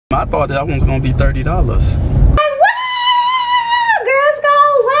I thought that one was gonna be $30. Girls go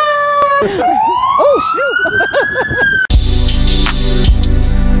wild. Oh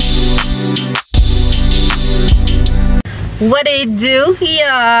shoot. What it do,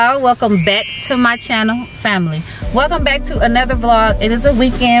 y'all? Welcome back to my channel, family. Welcome back to another vlog. It is a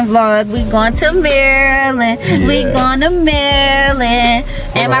weekend vlog. We going to Maryland. Yeah. We going to Maryland.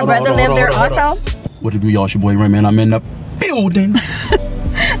 And my brother lives there also. What it do, y'all? It's your boy Raymond. I'm in the building.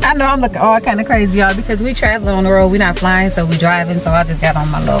 I know I'm looking all kind of crazy, y'all, because we traveling on the road. We're not flying, so we driving. So I just got on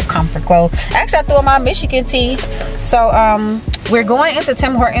my little comfort clothes. Actually, I threw on my Michigan tee. So we're going into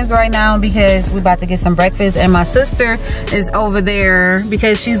Tim Hortons right now because we're about to get some breakfast. And my sister is over there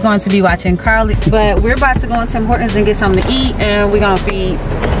because she's going to be watching Carly. But we're about to go into Tim Hortons and get something to eat. And we're going to feed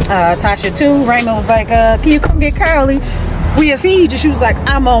Tasha too. Raymond was like, can you come get Carly? We'll feed you. She was like,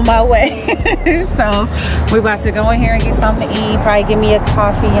 I'm on my way. So we're about to go in here and get something to eat, probably give me a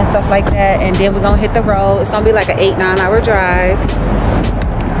coffee and stuff like that, and then we're gonna hit the road. It's gonna be like an 8-9 hour drive.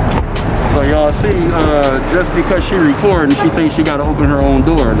 So y'all see, just because she recording, she thinks she gotta open her own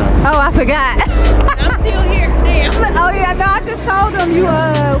door now. Oh, I forgot. I'm still here. Damn. Oh yeah, no, I just told them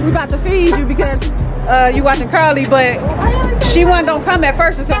we about to feed you because you watching Carly, but she wasn't gonna come at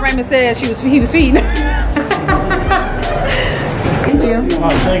first until Raymond said he was feeding. Thank you.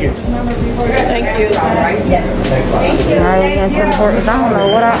 Thank you. Thank you. Alright, we got Tim Hortons. I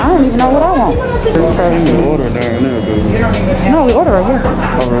don't even know what I want. Order down there, dude. No, we order right here.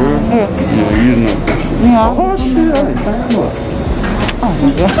 Oh, right here? Yeah. Yeah, you know. Yeah. Oh, shit. Oh,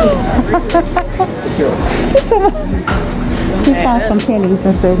 my God. He found some pennies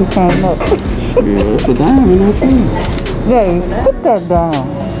and said he came up. Yeah, it's a dime in that thing. Hey, put that down.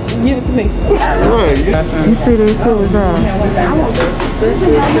 Give it to me. Right. You see these two down.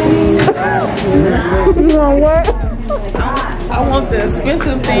 You want what? I want the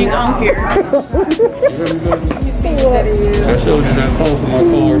expensive thing on here. I showed you that post on my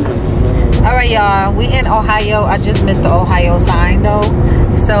card. All right, y'all. We in Ohio. I just missed the Ohio sign, though.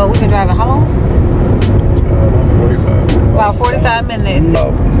 So we've been driving how long? 45. About 45 minutes.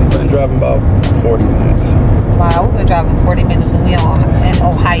 Been driving about 40 minutes. Wow, we've been driving 40 minutes and we are in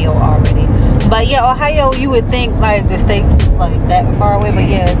Ohio already. But yeah, Ohio, you would think like the state's like that far away, but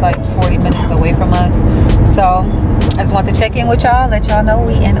yeah, it's like 40 minutes away from us. So I just want to check in with y'all, let y'all know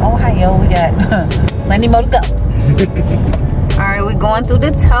we in Ohio. We got plenty more to go. All right, we're going through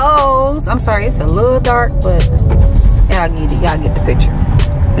the tolls. I'm sorry, it's a little dark, but y'all get the picture.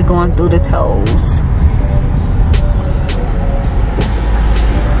 We're going through the tolls.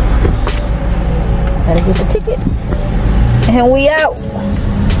 Gotta get the ticket. And we out.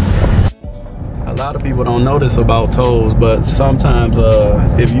 A lot of people don't know this about tolls, but sometimes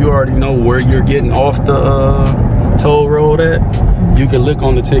if you already know where you're getting off the toll road at, you can look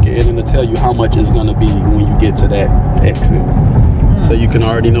on the ticket and it'll tell you how much it's gonna be when you get to that exit. So you can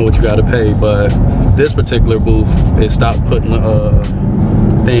already know what you gotta pay. But this particular booth, it stopped putting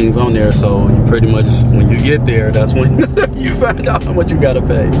things on there, so you pretty much, when you get there, that's when you find out how much you gotta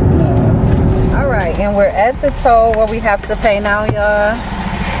pay. All right, and we're at the toll where we have to pay now, y'all.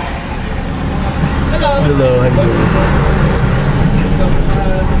 Hello. Hello, how you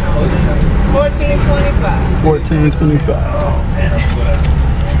 $14.25. doing? $14.25.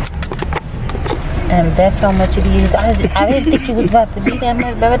 And that's how much it is. I didn't think it was about to be that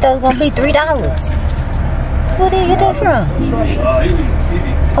much, but I thought it was gonna be $3. Where did you get that from?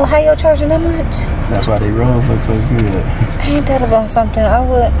 Ohio charging that much? That's why they roads look so good. Ain't that about something? I don't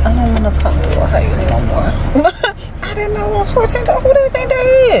want to come to Ohio no more. I didn't know it was $14. Who do you think that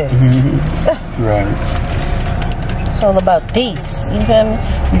is? Right. It's all about these. You feel me?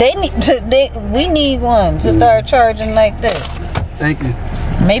 We need one to start charging like that. Thank you.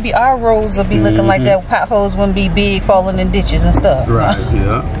 Maybe our roads will be looking like that. Potholes wouldn't be big, falling in ditches and stuff. Right,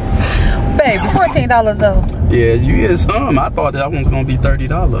 yeah. Baby, $14 though. Yeah, you get some. I thought that one was gonna be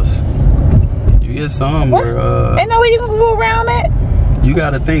 $30. You get some where ain't no way you can go around that. You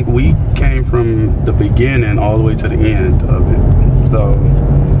gotta think we came from the beginning all the way to the end of it. So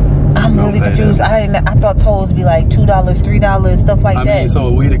I'm really confused. I thought tolls would be like $2, $3, stuff like that. I mean, so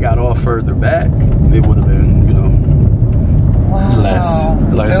if we'd have got off further back, it would have been, you know,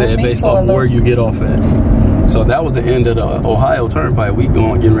 less. Like I said, based off where you get off at. So that was the end of the Ohio Turnpike. We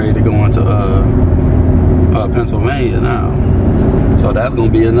getting ready to go into Pennsylvania now. So that's gonna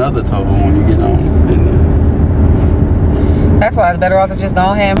be another toll when you get on in there. That's why it's better off to just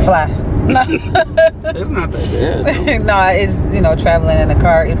go ahead and fly. It's not that bad. No, it's, you know, traveling in the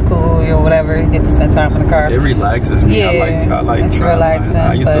car, it's cool or whatever. You get to spend time in the car. It relaxes me. Yeah, I like it's driving. relaxing.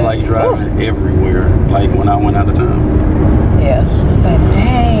 I used to like driving everywhere, like when I went out of town. Yeah, but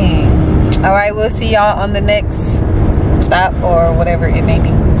dang. right, we'll see y'all on the next stop or whatever it may be.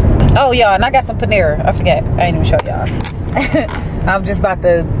 Oh, y'all, and I got some Panera. I forgot. I ain't even show y'all. I'm just about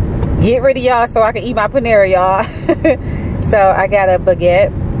to get rid of y'all so I can eat my Panera, y'all. So I got a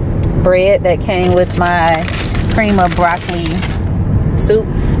baguette bread that came with my cream of broccoli soup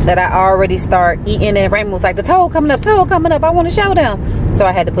that I already start eating, and Raymond was like, the toad coming up, I want to show them. So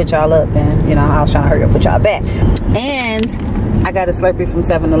I had to put y'all up, and you know, I was trying to hurry up, put y'all back. And I got a Slurpee from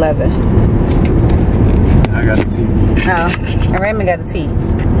 7-Eleven. I got a tea. Oh, and Raymond got a tea.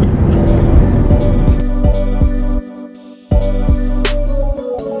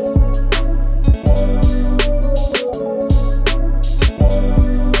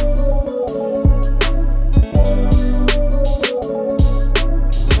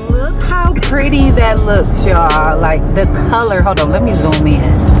 Pretty that looks, y'all. Like the color, hold on, let me zoom in.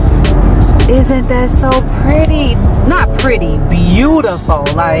 Isn't that so pretty? Not pretty, beautiful.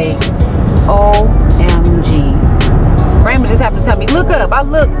 Like OMG. Raymond just happened to tell me, look up. I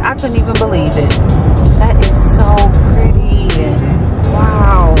couldn't even believe it. That is so pretty.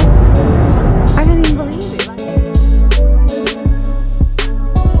 Wow, I didn't even believe it.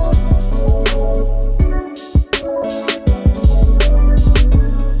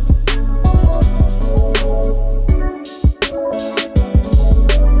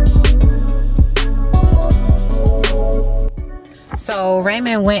 So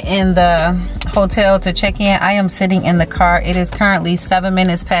Raymond went in the hotel to check in. I am sitting in the car. It is currently 7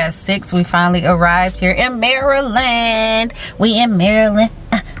 minutes past 6. We finally arrived here in Maryland. We in Maryland.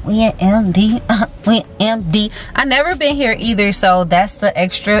 We in MD. We in MD. I never been here either, so that's the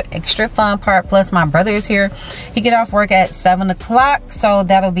extra fun part. Plus my brother is here. He get off work at 7 o'clock, so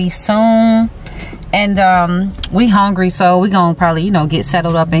that'll be soon. And we hungry, so we gonna probably, you know, get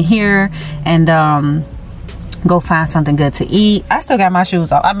settled up in here and go find something good to eat. I still got my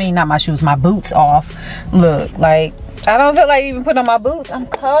shoes off. I mean, not my shoes, my boots off. Look, like, I don't feel like even putting on my boots. I'm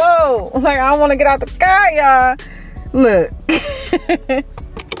cold. Like, I don't want to get out the car, y'all. Look.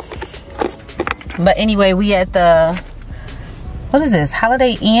 But anyway, we at the, what is this?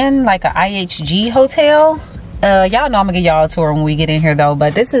 Holiday Inn, like a IHG hotel. Y'all know I'm gonna give y'all a tour when we get in here though.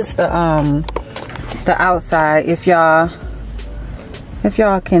 But this is the outside. If y'all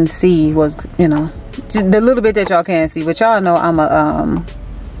can see what's, you know, just the little bit that y'all can't see, but y'all know I'm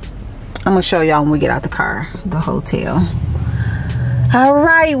gonna show y'all when we get out the car, the hotel. All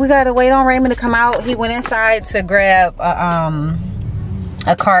right, we gotta wait on Raymond to come out. He went inside to grab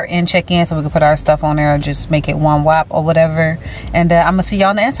a cart and check in so we can put our stuff on there, or just make it one whop or whatever. And I'm gonna see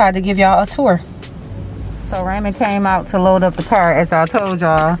y'all on the inside to give y'all a tour. So Raymond came out to load up the car, as I told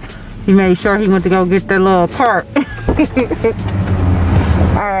y'all. He made sure he went to go get the little cart.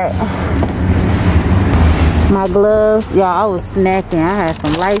 All right. My gloves, y'all, I was snacking. I had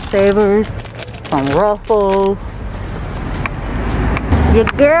some Lifesavers, some Ruffles. Your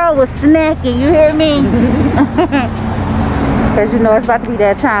girl was snacking, you hear me? Because you know it's about to be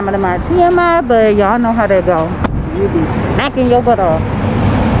that time of the month. TMI, but y'all know how that go. You be snacking your butt off.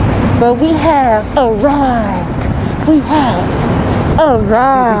 But we have arrived. We have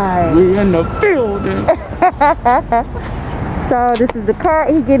arrived. We in the building. So this is the cart.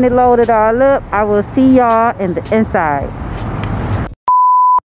 He getting it loaded all up. I will see y'all in the inside.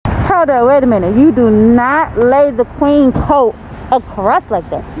 Hold on, wait a minute. You do not lay the queen coat across like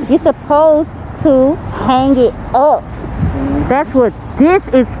that. You're supposed to hang it up. That's what this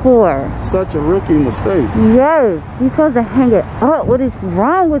is for. Such a rookie mistake. Yes, you're supposed to hang it up. What is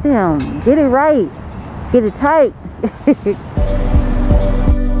wrong with him? Get it right. Get it tight.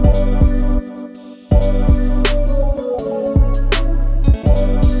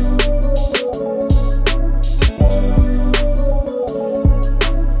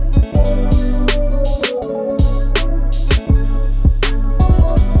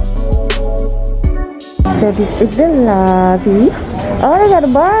 This is the lobby. Oh, they got a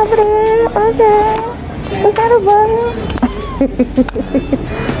bar over there. Okay. They got a bar.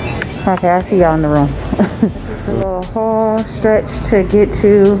 Okay, I'll see y'all in the room. A little hall stretch to get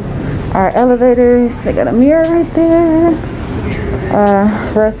to our elevators. They got a mirror right there.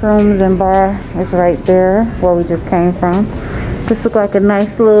 Restrooms and bar is right there where we just came from. This looks like a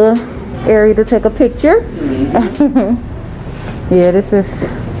nice little area to take a picture. Yeah, this is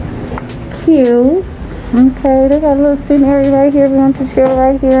cute. Okay, they got a little sitting area right here. We want to chill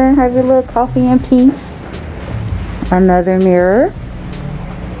right here and have a little coffee and peace. Another mirror.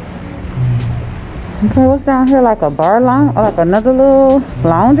 Okay, what's down here? Like a bar lounge? Or like another little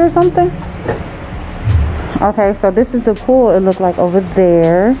lounge or something? Okay, so this is the pool. It looked like over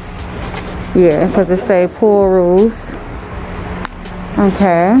there. Yeah, because it say pool rules.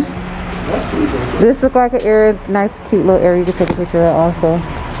 Okay. This looks like an area, nice, cute little area you can take a picture of also.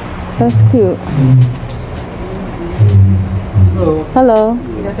 That's cute. Hello.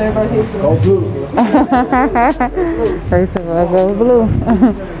 Yes, everybody here. Go blue. Go blue.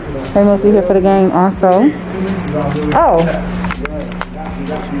 They must be here for the game also. Oh.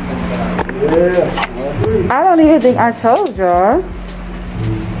 I don't even think I told y'all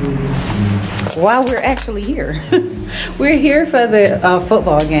why we're actually here. We're here for the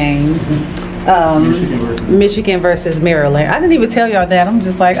football game. Michigan versus Maryland. I didn't even tell y'all that. I'm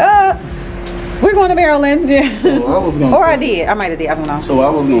just like, we're going to Maryland. So I was gonna I did. I might have did. I don't know. So I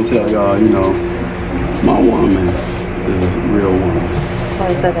was gonna tell y'all, you know, my woman is a real woman. Why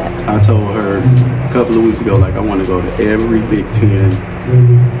you said that? I told her a couple of weeks ago, like, I want to go to every Big Ten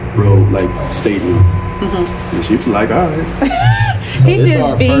road, like, stadium. And she was like, all right. He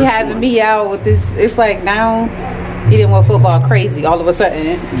just be having me out with this. It's like now he didn't want football crazy all of a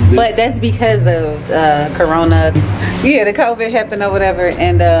sudden. But that's because of Corona. Yeah, the COVID happened or whatever,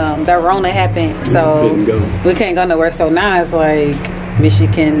 and the Rona happened. So we can't go nowhere. So now it's like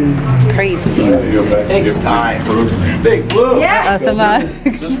Michigan crazy. It takes time. Big Blue. Yeah. Is this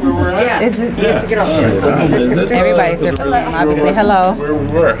where we're at? Yeah. Get off. Everybody's here. Obviously, hello. Where we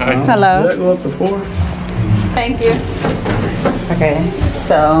were. Hello. Did that go up before? Thank you. Okay,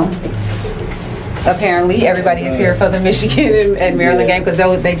 so apparently everybody is here for the Michigan and Maryland game because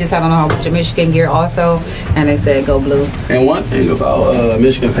they just had on a whole bunch of Michigan gear also, and they said go blue. And one thing about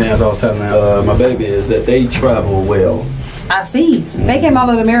Michigan fans, I was telling my baby, is that they travel well. I see. They came all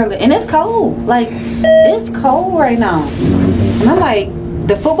over Maryland, and it's cold. Like, it's cold right now. And I'm like,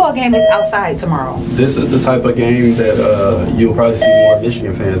 the football game is outside tomorrow. This is the type of game that you'll probably see more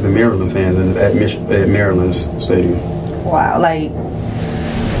Michigan fans than Maryland fans at Maryland's stadium. Wow, like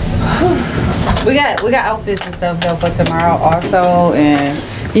we got outfits and stuff though for tomorrow also, and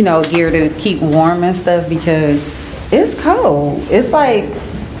you know, gear to keep warm and stuff because it's cold. It's like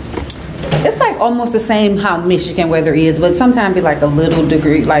almost the same how Michigan weather is, but sometimes be like a little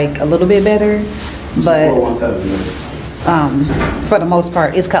degree, like a little bit better. But for the most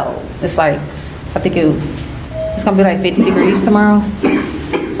part, it's cold. It's like I think it's gonna be like 50 degrees tomorrow,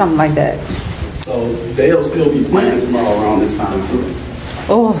 something like that. So they'll still be playing tomorrow around this time too.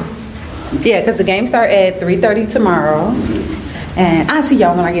 Oh, yeah, because the game start at 3:30 tomorrow. And I'll see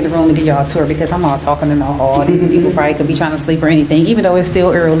y'all when I get in the room to give y'all a tour because I'm all talking in the hall. These people probably could be trying to sleep or anything, even though it's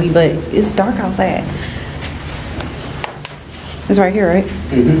still early, but it's dark outside. It's right here, right?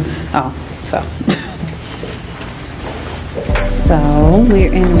 Oh, so. So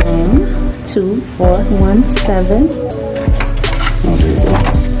we're in room 2417.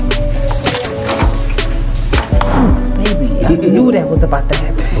 I knew that was about to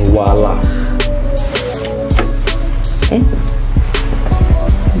happen. Voila. Okay.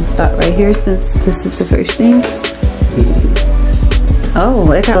 Stop right here since this is the first thing.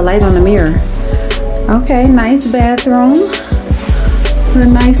 Oh, it got a light on the mirror. Okay, nice bathroom. A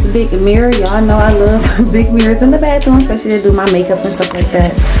nice big mirror. Y'all know I love big mirrors in the bathroom, especially to do my makeup and stuff like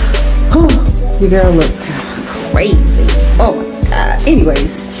that. Oh, your girl look crazy. Oh my God.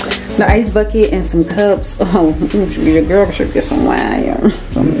 Anyways. The ice bucket and some cups. Oh, your girl should get some wine,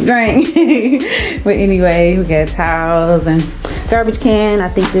 some drink. But anyway, we got towels and garbage can. I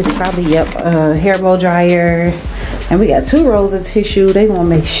think this is probably, hair blow dryer. And we got 2 rolls of tissue. They want to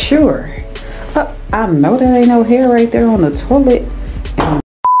make sure. Oh, I know that ain't no hair right there on the toilet. And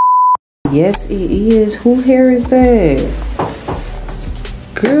yes, it is. Whose hair is that?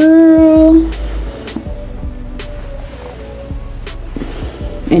 Girl.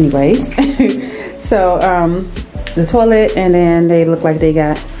 Anyways, so the toilet, and then they look like they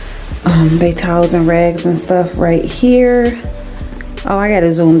got they towels and rags and stuff right here. Oh, I got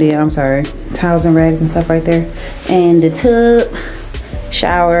it zoomed in, I'm sorry. Towels and rags and stuff right there. And the tub,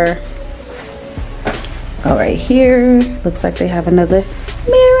 shower. Oh, right here. Looks like they have another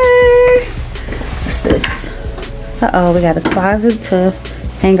mirror. What's this? Uh-oh, we got a closet to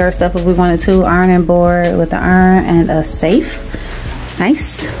hang our stuff if we wanted to. Ironing board with the iron and a safe. Nice.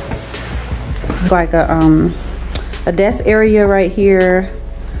 Like a desk area right here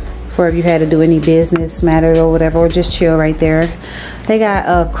for if you had to do any business matters or whatever, or just chill right there. They got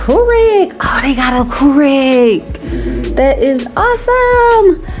a Keurig. Oh, they got a Keurig. That is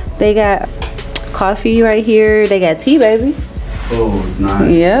awesome. They got coffee right here. They got tea, baby. Oh,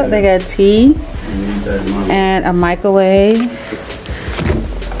 nice. Yep, they got tea and a microwave.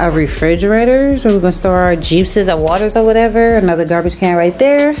 A refrigerator, so we're gonna store our juices or waters or whatever. Another garbage can right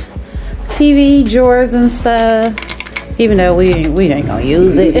there. TV, drawers and stuff. Even though we ain't gonna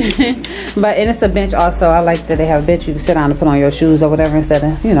use it. But and it's a bench also. I like that they have a bench you can sit down and put on your shoes or whatever instead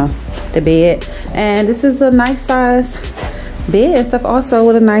of, you know, the bed. And this is a nice size bed and stuff, also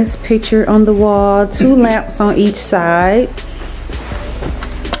with a nice picture on the wall, 2 lamps on each side,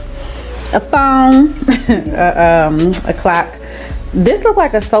 a phone, a clock. This look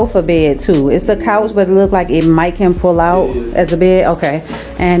like a sofa bed too. It's a couch, but it look like it might can pull out as a bed. Okay.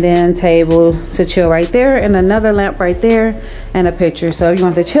 And then table to chill right there, and another lamp right there, and a picture. So if you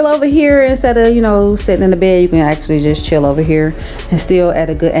want to chill over here instead of, you know, sitting in the bed, you can actually just chill over here and still at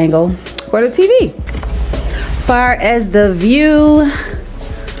a good angle for the TV. Far as the view,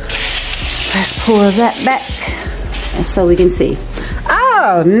 let's pull that back and so we can see.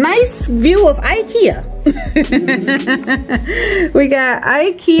 Oh, nice view of IKEA. We got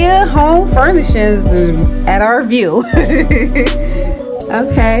IKEA home furnishings at our view.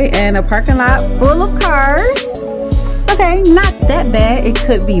 Okay, and a parking lot full of cars. Okay, not that bad. It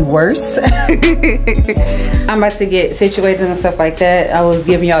could be worse. I'm about to get situated and stuff like that. I was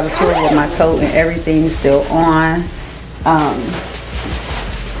giving y'all the tour with my coat and everything still on.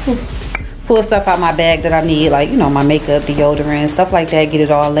 Pull stuff out my bag that I need, like, you know, my makeup, deodorant, stuff like that. Get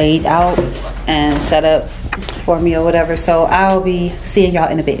it all laid out and set up for me or whatever. So I'll be seeing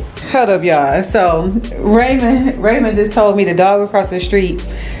y'all in a bit. Hold up, y'all. So Raymond just told me the dog across the street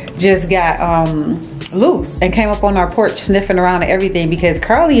just got loose and came up on our porch sniffing around and everything, because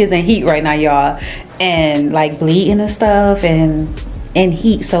Carly is in heat right now, y'all, and like bleeding and stuff and in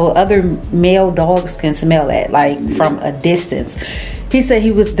heat, so other male dogs can smell that like from a distance. He said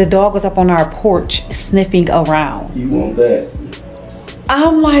the dog was up on our porch sniffing around. You want that?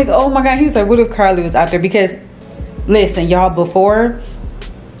 I'm like, oh my God. He was like, what if Carly was out there? Because listen, y'all, before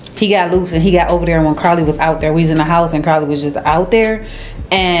he got loose and he got over there, when Carly was out there, we was in the house and Carly was just out there,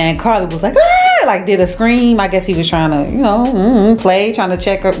 and Carly was like, ah, like did a scream. I guess he was trying to, you know, play, trying to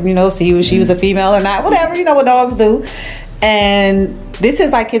check her, you know, see if she was a female or not, whatever, you know what dogs do. And this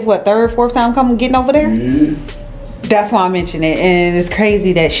is like his, what, 3rd, 4th time getting over there? Mm-hmm. That's why I mentioned it. And it's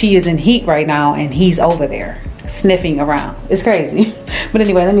crazy that she is in heat right now and he's over there sniffing around. It's crazy. But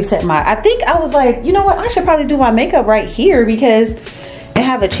anyway, let me set I think I was like, you know what, I should probably do my makeup right here, because and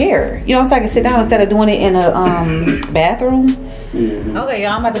have a chair, you know, so I can sit down instead of doing it in a bathroom. Mm-hmm. Okay,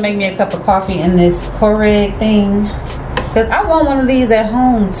 y'all, I'm about to make me a cup of coffee in this Keurig thing, because I want one of these at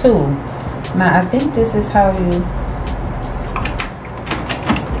home too. Now I think this is how you,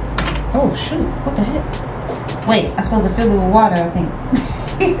 oh shoot, what the heck? Wait, I'm supposed to fill it with water, I think.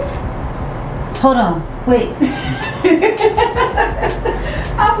 Hold on, wait.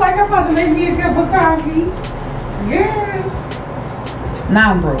 I'm like, I'm about to make me a cup of coffee. Yeah.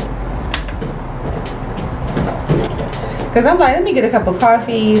 Now I'm broke. Cause I'm like, let me get a cup of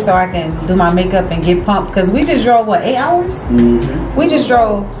coffee so I can do my makeup and get pumped. Cause we just drove, what, 8 hours? Mm-hmm. We just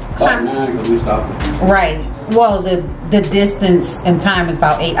drove. About 9 because we stopped. Right. Well, the distance and time is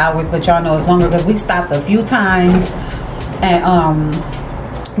about 8 hours, but y'all know it's longer because we stopped a few times and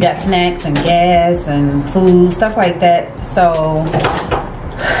got snacks and gas and food, stuff like that. So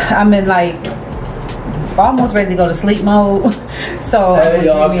I'm in like almost ready to go to sleep mode. So hey,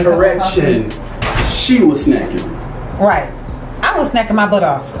 y'all, correction. She was snacking. Right. I was snacking my butt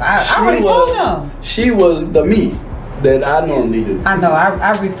off. I already told them. She was the me that I normally do. I know.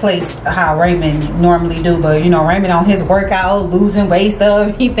 I replaced how Raymond normally do, but you know, Raymond on his workout, losing weight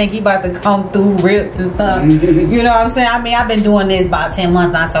stuff, he think he about to come through ripped and stuff. You know what I'm saying? I mean, I've been doing this about 10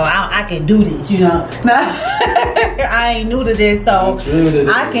 months now, so I can do this, you know. I ain't new to this, so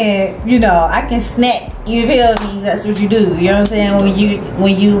I can, you know, I can snack. You feel me? That's what you do. You know what I'm saying?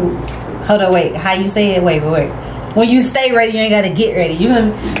 When you hold on, wait, how you say it? Wait. When you stay ready, you ain't gotta get ready. You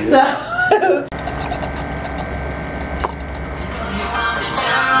know what I mean? So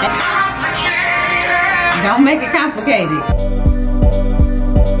don't make it complicated.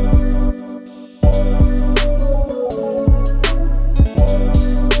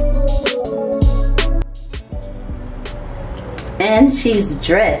 And she's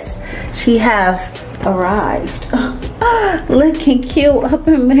dressed. She have arrived. Looking cute up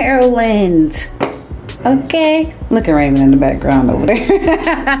in Maryland. Okay. Look at Raymond in the background over there.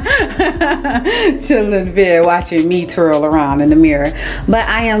 Chilling there watching me twirl around in the mirror. But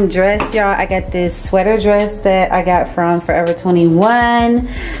I am dressed, y'all. I got this sweater dress that I got from Forever 21.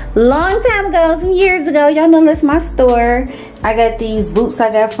 Long time ago, some years ago. Y'all know that's my store. I got these boots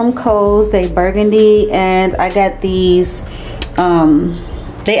I got from Kohl's. They burgundy. And I got these,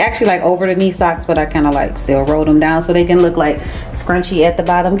 they actually like over the knee socks, but I kind of like still roll them down so they can look like scrunchy at the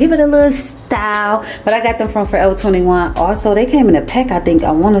bottom. Give it a little style. But I got them from Forever 21. Also, they came in a pack, I think,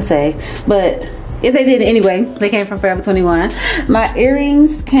 I want to say. But If they didn't anyway, they came from Forever 21. My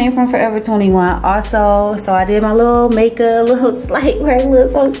earrings came from Forever 21 also. So I did my little makeup, little slight, right,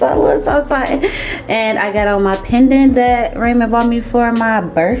 little so. And I got on my pendant that Raymond bought me for my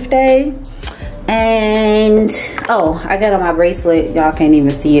birthday. And oh, I got on my bracelet. Y'all can't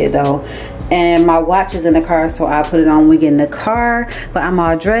even see it though. And my watch is in the car, so I put it on when we get in the car. But I'm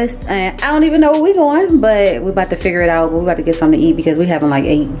all dressed and I don't even know where we going, but we're about to figure it out. We're about to get something to eat because we haven't like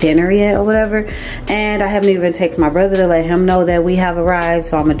ate dinner yet or whatever. And I haven't even texted my brother to let him know that we have arrived,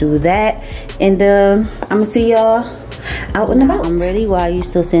 so I'm gonna do that. And I'm gonna see y'all out and about. I'm ready while you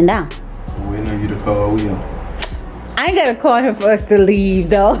still sitting down. Waiting on you to call Will. I ain't gonna call him for us to leave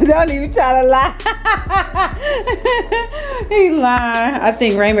though. Don't even try to lie. He lying. I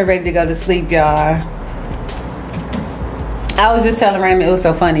think Raymond ready to go to sleep, y'all. I was just telling Raymond, it was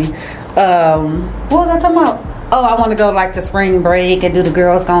so funny. What was I talking about? Oh, I want to go like to spring break and do the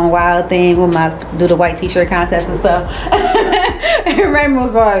girls gone wild thing with do the white t-shirt contest and stuff. And Raymond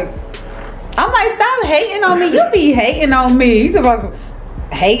was like, I'm like, stop hating on me. You be hating on me. He's supposed to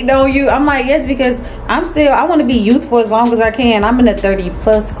hating on you. I'm like, yes, because I want to be youthful as long as I can. I'm in the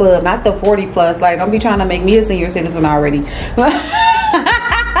 30+ club, not the 40+. Like, don't be trying to make me a senior citizen already. Because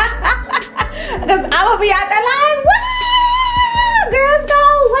I will be out there like, wow, girls go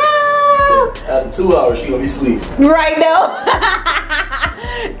wow. After 2 hours, she gonna be asleep. Right now.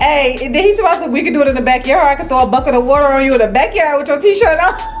 Hey, then he's supposed to, we could do it in the backyard. I could throw a bucket of water on you in the backyard with your t-shirt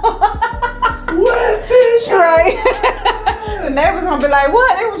on. What fish? Right. The neighbors gonna be like,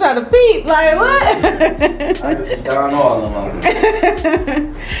 what? They were trying to peep. Like, what? I just down all of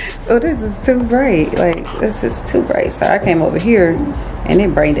them. Oh, this is too bright. Like, this is too bright. So I came over here and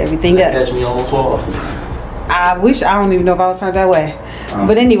it brightened everything up. Catch me on the 12. I wish, I don't even know if I was turned that way.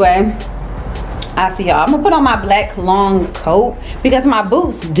 But anyway, I'll see y'all. I'm gonna put on my black long coat because my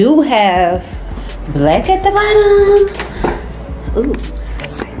boots do have black at the bottom. Ooh.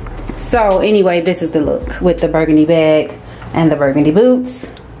 So anyway, this is the look with the burgundy bag and the burgundy boots.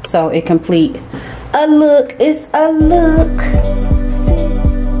 So it complete a look. It's a look.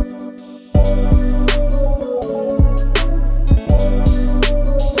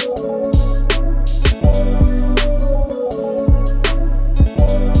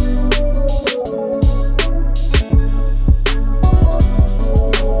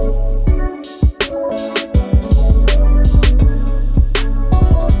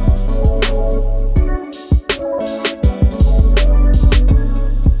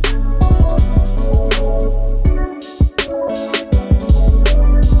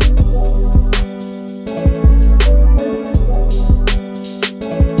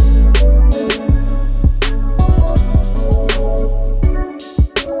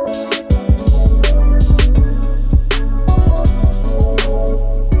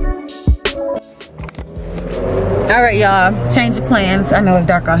 Y'all, change the plans. I know it's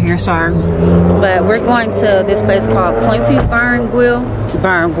dark out here, sorry, but we're going to this place called Quincy's Bar and Grill.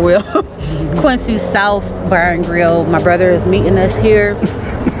 Quincy South Bar and Grill. My brother is meeting us here.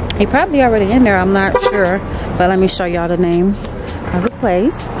 He probably already in there, I'm not sure, but let me show y'all the name of the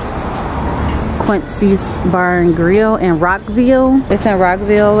place. Quincy's Bar and Grill in Rockville. It's in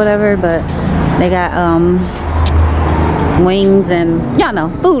Rockville, whatever, but they got wings and y'all know,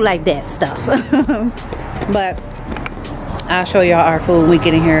 food like that stuff. But I'll show y'all our food when we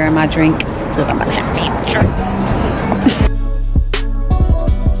get in here and my drink, because I'm about to have me a drink.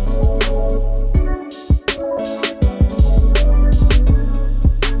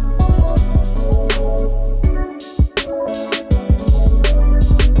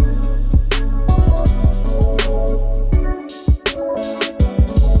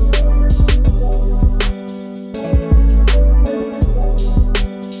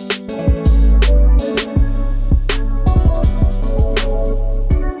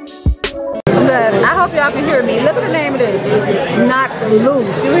 Y'all can hear me. Look at the name of this. Knock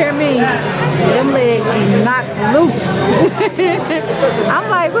Loose. You hear me? Them legs knock loose. I'm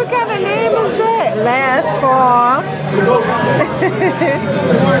like, what kind of name is that? Last Fall.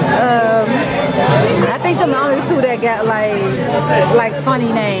 I think I'm the only two that got like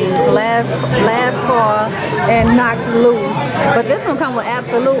funny names. Last Fall and Knock Loose. But this one comes with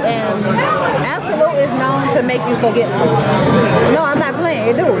Absolute, and Absolute is known to make you forget. No, I'm not playing.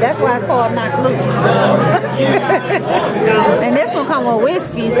 It do. That's why it's called Knock Loose. And this one come with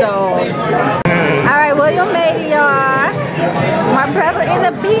whiskey, so. Alright, William made it, y'all. My brother in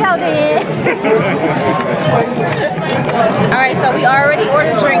the building. Alright, so we already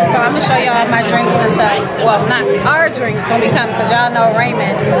ordered drinks, so I'm gonna show y'all my drinks and stuff. Well, not our drinks when we come, because y'all know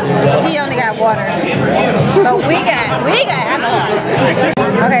Raymond, he only got water. But we got alcohol.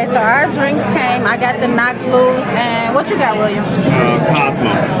 Okay, so our drinks came. I got the Knock Loose, and what you got, William? Cosmo.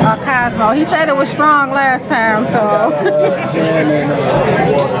 Cosmo. He said it was strong last time, so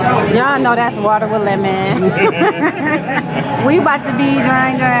y'all know that's water with lemon. We about to be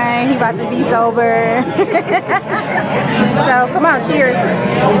drain. He about to be sober. So come on, cheers.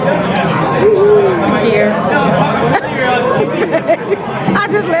 Cheers. I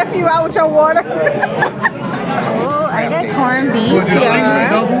just left you out with your water. Oh, I got corned beef. Oh,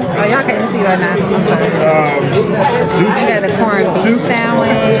 y'all can't see right now. I'm sorry. I got a corned beef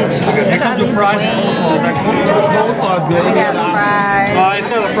sandwich. We got these wings. We got the fries.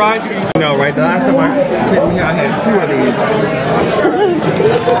 Instead of the fries, you know, right? The last time I came here, I had 2 of these.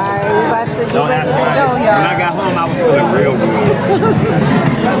 Alright, we about to get ready to go, y'all. When I got home, I was feeling real good.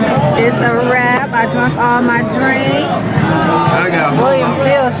 It's a wrap. I drank all my drink. William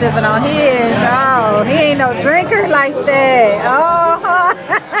still sipping on his. Oh, he ain't no drinker like that. Oh,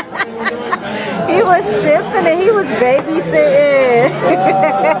 he was sipping and he was babysitting.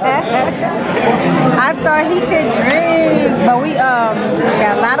 I thought he could drink, but we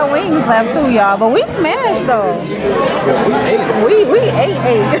got a lot of wings left too, y'all. But we smashed though. We ate.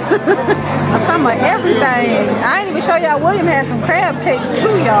 I'm talking about everything. I ain't even show y'all. William had some crab cakes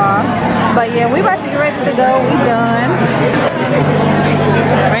too, y'all. But yeah, we about to get ready to go. We done.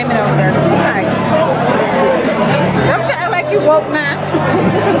 Raymond over there too tight. Don't you act like you woke now.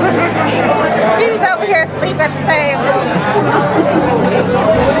 He was over here asleep at the table.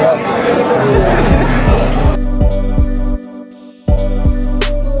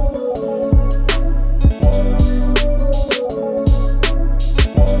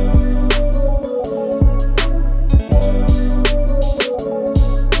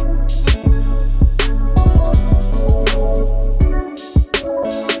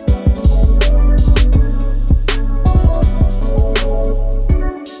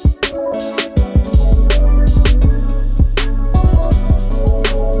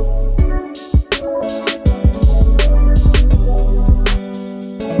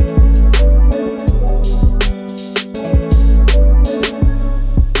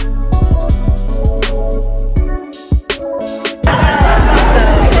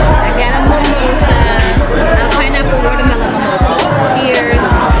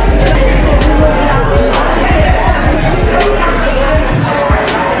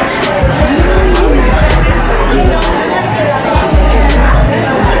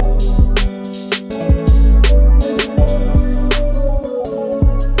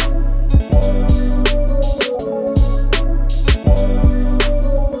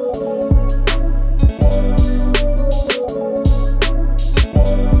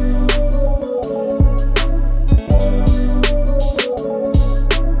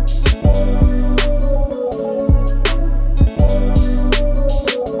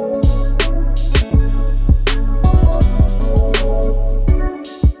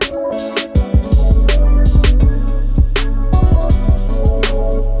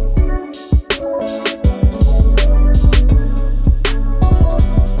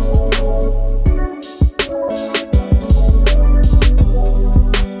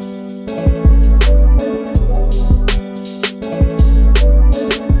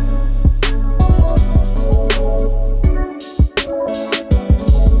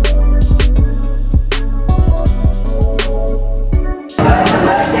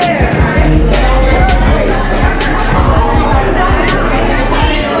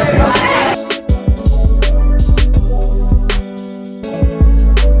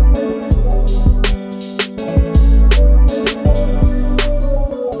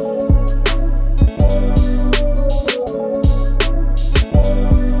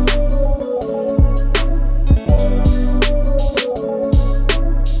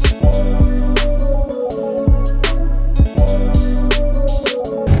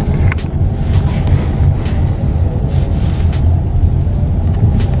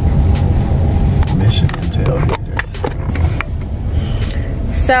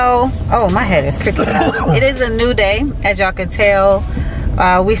 So, oh, my head is crooked. It is a new day, as y'all can tell.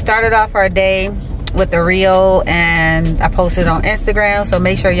 We started off our day with the reel, and I posted on Instagram, so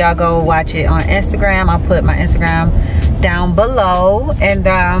make sure y'all go watch it on Instagram. I'll put my Instagram down below. And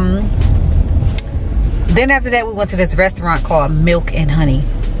then after that, we went to this restaurant called Milk and Honey.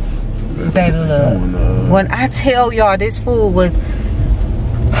 Baby, look, when I tell y'all this food was,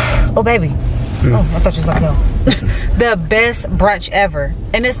 oh baby, oh, I thought you was about to go. The best brunch ever.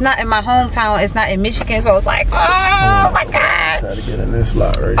 And it's not in my hometown, it's not in Michigan, so it's like, oh my god. Try to get in this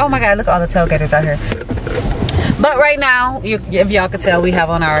slot right Oh my god, look at all the tailgaters out here. But right now, if y'all could tell, we have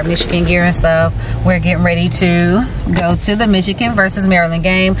on our Michigan gear and stuff. We're getting ready to go to the Michigan versus Maryland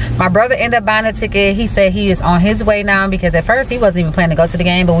game. My brother ended up buying a ticket. He said he is on his way now because at first he wasn't even planning to go to the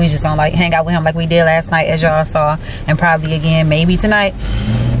game, but we just gonna like hang out with him like we did last night, as y'all saw, and probably again maybe tonight.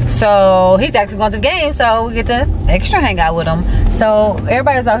 So he's actually going to the game, so we get to extra hang out with him. So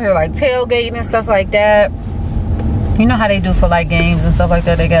everybody's out here like tailgating and stuff like that. You know how they do for like games and stuff like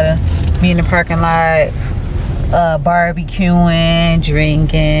that. They gotta be in the parking lot, barbecuing,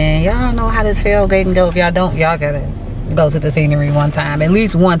 drinking. Y'all know how this tailgating go. If y'all don't, y'all gotta go to the scenery one time, at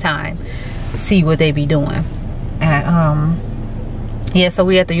least one time, see what they be doing. And yeah, so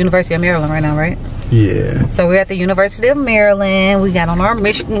we at the University of Maryland right now, right? Yeah. So we're at the University of Maryland. We got on our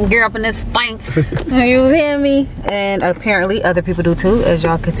Michigan gear up in this thing. You hear me? And apparently other people do too, as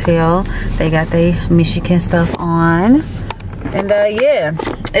y'all could tell. They got their Michigan stuff on. And yeah,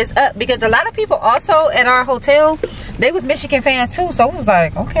 it's up because a lot of people also at our hotel, they was Michigan fans too. So it was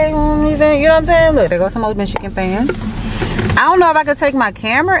like, okay, you know what I'm saying? Look, there go some old Michigan fans. I don't know if I could take my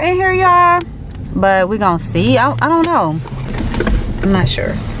camera in here, y'all, but we gonna see. I don't know. I'm not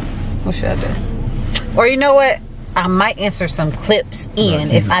sure. What should I do? Or you know what? I might insert some clips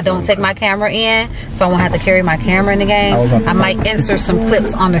in if I don't take my camera in, so I won't have to carry my camera in the game. I might insert some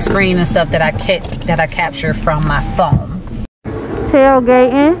clips on the screen and stuff that I capture from my phone.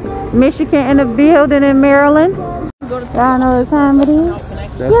 Tailgating, Michigan in the building in Maryland. Y'all know what time it is?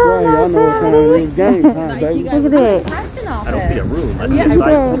 That's right. Y'all know what time it is. Game time, baby. Look at that. I don't see a room. Look at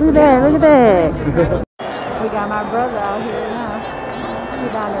that. Look at that. We got my brother out here now. He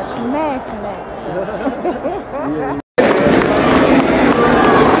down there smashing that.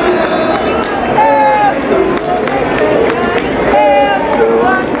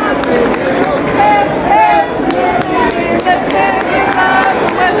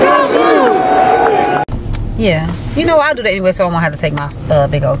 Yeah, you know, I'll do that anyway, so I won't have to take my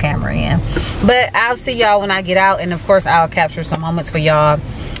big old camera in. But I'll see y'all when I get out, and of course I'll capture some moments for y'all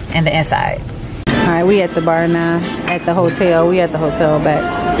and the inside. All right, we at the bar now, at the hotel. We at the hotel back.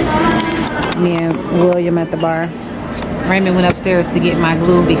 Me and William at the bar. Raymond went upstairs to get my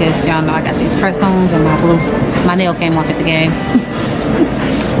glue because y'all know I got these press-ons and my glue. My nail came off at the game.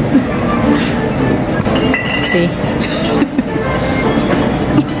 See?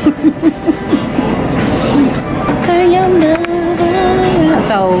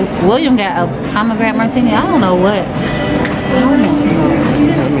 So William got a pomegranate martini. I don't know what.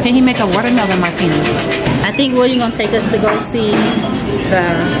 Can he make a watermelon martini? I think William gonna take us to go see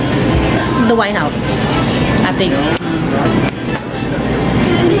the White House. I think.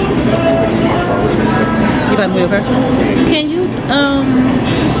 You about to move her? Can you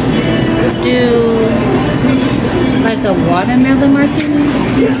do like a watermelon martini?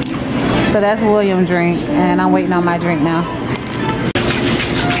 So that's William's drink, and I'm waiting on my drink now.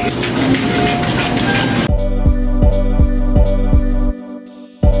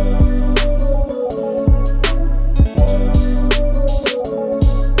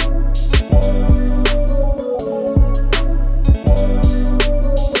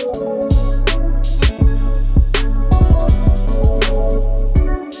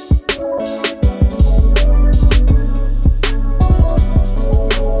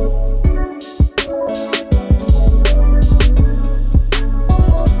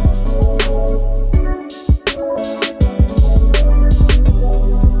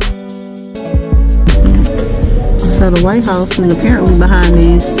 So the White House is apparently behind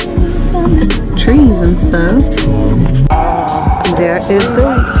these trees and stuff. There is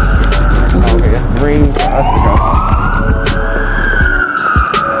the Green.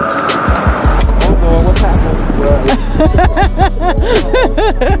 Oh boy, what's happening?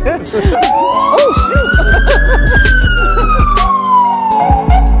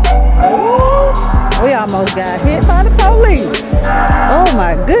 We almost got hit by the police. Oh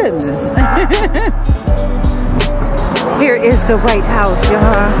my goodness. Here is the White House,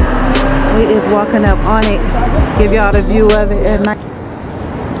 y'all. We is walking up on it. Give y'all the view of it at night.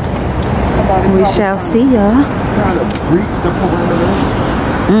 We shall see y'all. Trying to breach the perimeter.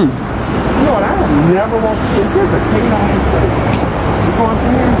 You know what? I would never want to. This is a K9 place. You going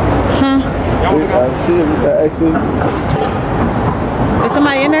from here? Huh? Y'all want to go? I see him. Actually. Is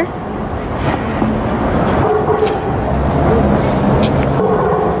somebody in there?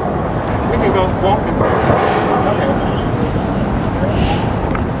 We can go walking.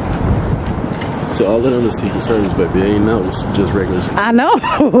 So all of them is Secret Service, baby. They ain't know. It's just regular. I know.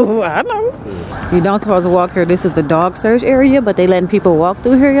 I know. You don't supposed to walk here. This is the dog search area, but they letting people walk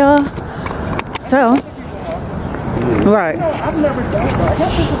through here, y'all. So Right. No, I've never done that. I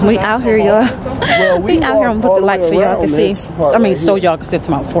guess this is We out here, y'all. Well, We out here. I'm gonna put the light so y'all can see. I mean, so y'all. y'all can see. It's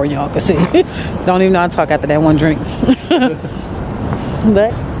about 4 y'all can see. Don't even know how to talk after that one drink.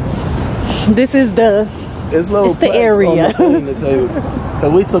 But this is the. It's the area.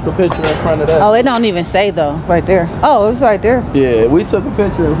 Cause we took a picture in front of that. Oh, it don't even say though. Right there. Oh, it's right there. Yeah, we took a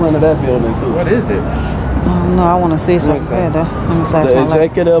picture in front of that building too. What is it? Oh no, I want to see something better. The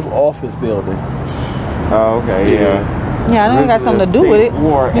executive office building. Oh, okay, yeah. Yeah, I think it got something to do with it.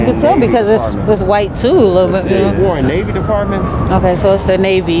 You can tell because it's white too a little bit. You know? War and Navy Department. Okay, so it's the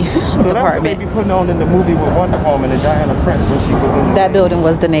Navy So that's what they Department. be putting on in the movie with Wonder Woman and Diana Prince when she was in That building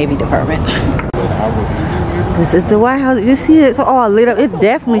was the Navy Department. I was This is the White House. You see it? It's all lit up. It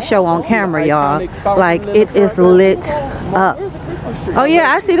definitely show on camera, y'all. Like it is lit up. Oh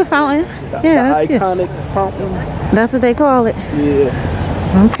yeah, I see the fountain. Yeah, that's The it. iconic fountain. That's what they call it.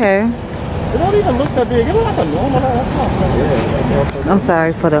 Yeah. Okay. It don't even look that big. It looks like a normal house. I'm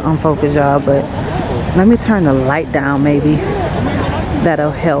sorry for the unfocused, y'all, but let me turn the light down. Maybe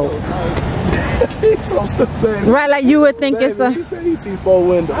that'll help. He's so stupid. Right, like you would think it's a. He said he see 4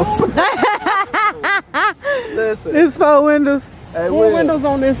 windows. Listen. It's 4 windows. Hey, Four Will. windows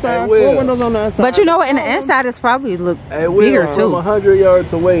on this side, Hey, Will. 4 windows on that side. But you know what? In the inside, it's probably look Hey, Will, bigger from too. 100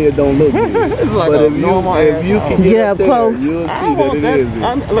 yards away, it don't look big. like But a if normal you ass can Get get up up there, close. you'll see I that want it that. is big.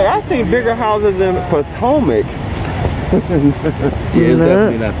 Look, I see bigger houses in Potomac. Yeah, it's Look.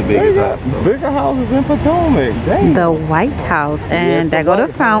 definitely not the They biggest got house. though. bigger houses in Potomac. Dang. The White House, and Yeah, there go the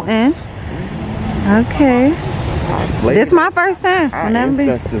White fountain. Okay, this is my first time. Our I've never been.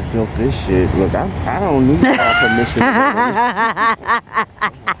 ancestors built this shit. Look, I don't need our permission.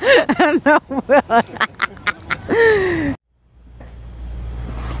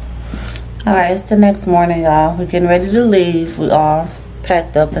 All right, it's the next morning, y'all. We're getting ready to leave. We all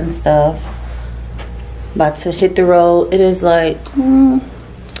packed up and stuff. About to hit the road. It is like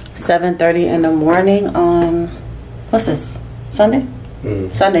 7:30 in the morning on, what's this, Sunday?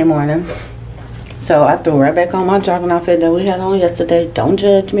 Sunday morning. So I threw right back on my jogging outfit that we had on yesterday. Don't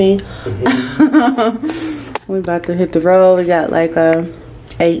judge me. We about to hit the road. We got like a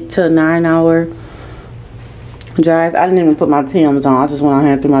 8 to 9 hour drive. I didn't even put my Timbs on. I just went out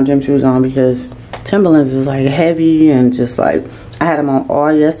here and threw my gym shoes on because Timberlands is like heavy and just like I had them on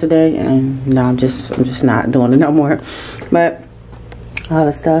all yesterday, and no, I'm just not doing it no more. But all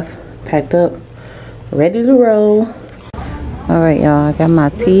the stuff packed up, ready to roll. All right, y'all, I got my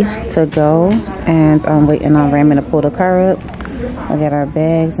tea to go, and I'm waiting on Raymond to pull the car up. I got our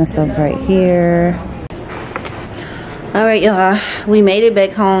bags and stuff right here. All right, y'all, we made it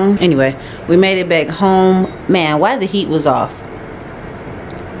back home. Anyway, we made it back home. Man, why the heat was off?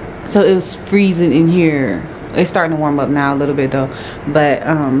 So it was freezing in here. It's starting to warm up now a little bit though. But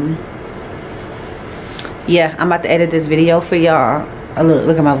yeah, I'm about to edit this video for y'all.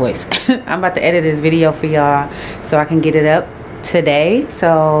 Look at my voice. I'm about to edit this video for y'all so I can get it up today.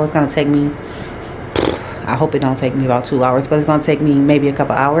 So it's gonna take me, I hope it don't take me about 2 hours, but it's gonna take me maybe a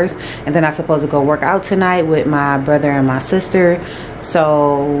couple hours. And then I'm supposed to go work out tonight with my brother and my sister,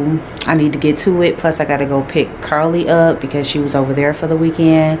 so I need to get to it. Plus I gotta go pick Carly up because she was over there for the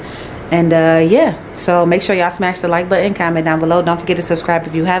weekend. And yeah, so make sure y'all smash the like button, comment down below. Don't forget to subscribe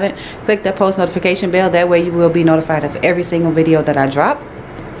if you haven't. Click that post notification bell, that way you will be notified of every single video that I drop.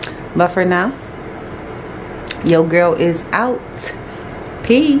 But for now, your girl is out.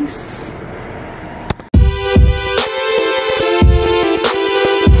 Peace.